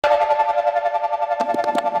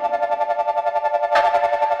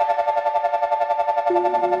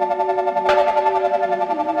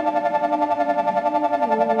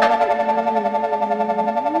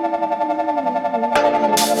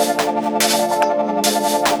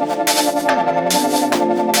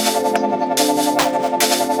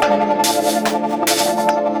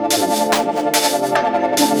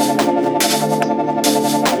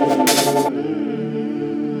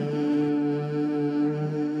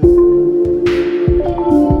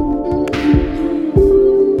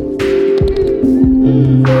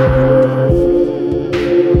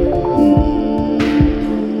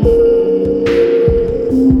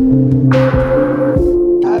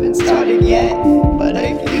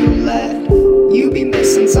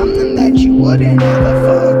wouldn't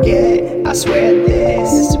ever forget. I swear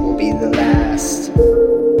this will be the last.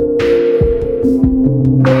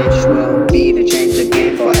 Which will be to change the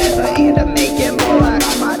game forever and to make it more like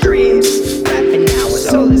my dreams. Rapping now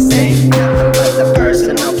is all the same, nothing but the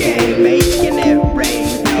personal game. Making it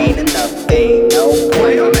rain, ain't enough fame. No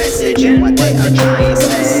point or message in what they are trying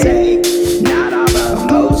to say. Not all the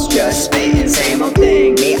most, just spitting same old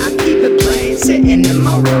thing. Me, I keep it plain, sitting in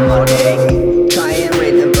my room all day. Try and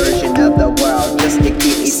read the version of the world just to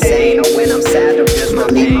keep me sane. Or when I'm sad, I'm just my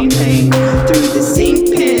pain through the zinc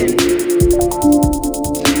pen.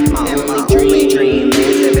 My only dream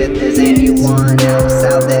is if there's anyone else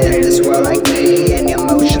out there in this world like me, and your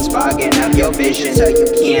emotions fogging up your vision so you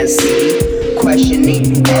can't see.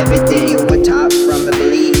 Questioning everything you were taught from the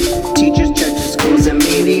belief. Teachers, churches, schools, and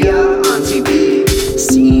media on TV.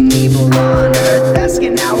 Seeing evil on earth,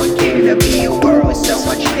 asking how it came to be a world with so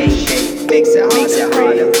much hate. Makes it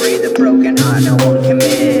hard to breathe, a broken heart no one can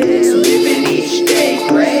mend. Living each day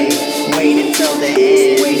gray, wait until the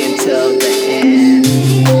end, wait until the end.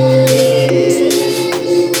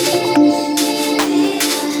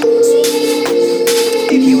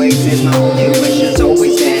 If you exist, my only wish is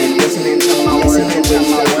always end. Listening to my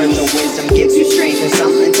words of wisdom gives you strength and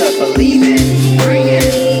something to believe in.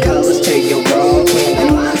 Bringing colors to your world, between the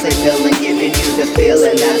lines they fill and giving you the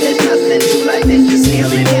feeling that there's nothing to life than just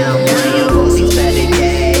kneeling down. Praying for these better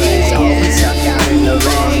days, always stuck out in the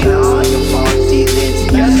rain. All your false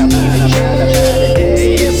dealings, yes, I'm even trying to better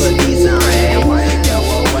days. Yeah, but these aren't why they go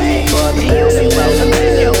away. For the only welcome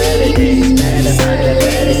back your better days, better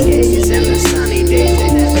days, and the sunny days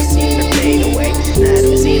they never seem to fade away.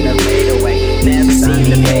 Never seem to fade away. Never seem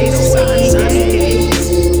to fade away. Sunny days,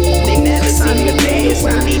 they never seem to fade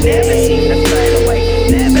away. Never seem to fade away.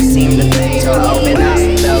 Never seem to fade away. Open up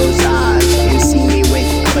those eyes and see me with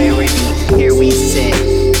clarity. Here we sit,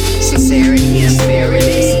 sincerity and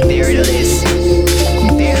spiritless,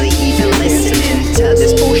 barely even listening to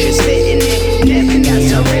this bullshit spitting it. Never got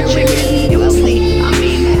so rich again. Wealthy, I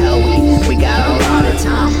mean hell, we got a lot of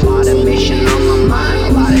time, a lot of mission on my mind,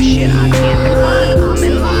 a lot of shit I can't decline. I'm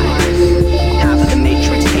in line, half of the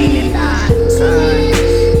matrix came and died.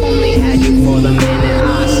 Only had you for the minute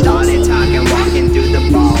I started talking, walking through the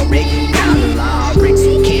ball, Rick down the law, Rick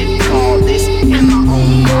can't call this in my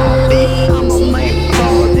own orbit. I'ma make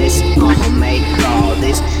all this, I'ma make all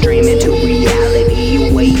this dream into reality.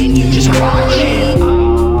 You waiting, you just watching.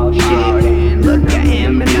 Oh shit, look at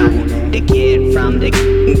him now, the kid from the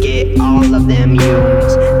get all of them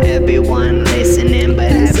units. Everyone listening,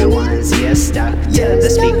 but everyone's here stuck to the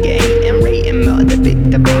speaker and rating more the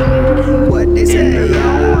debate. What they say,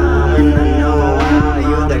 I wanna know how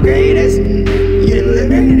you're the greatest, you're the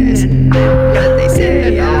greatest. Cause they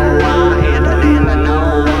say, oh, and I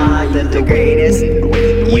know why you're the greatest,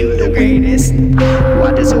 you the greatest.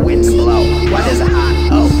 Why does a wind blow? Why does a hot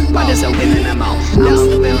oh? Why does a wind in the mouth? I'm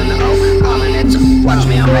still feeling the oh, I'm in it. Watch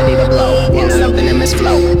me, I'm ready to blow. In an venomous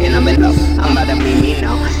flow, and I'm in low. I'm about to be me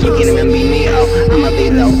now. You can't even beat me, oh. I'ma be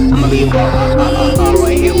low, I'ma be low,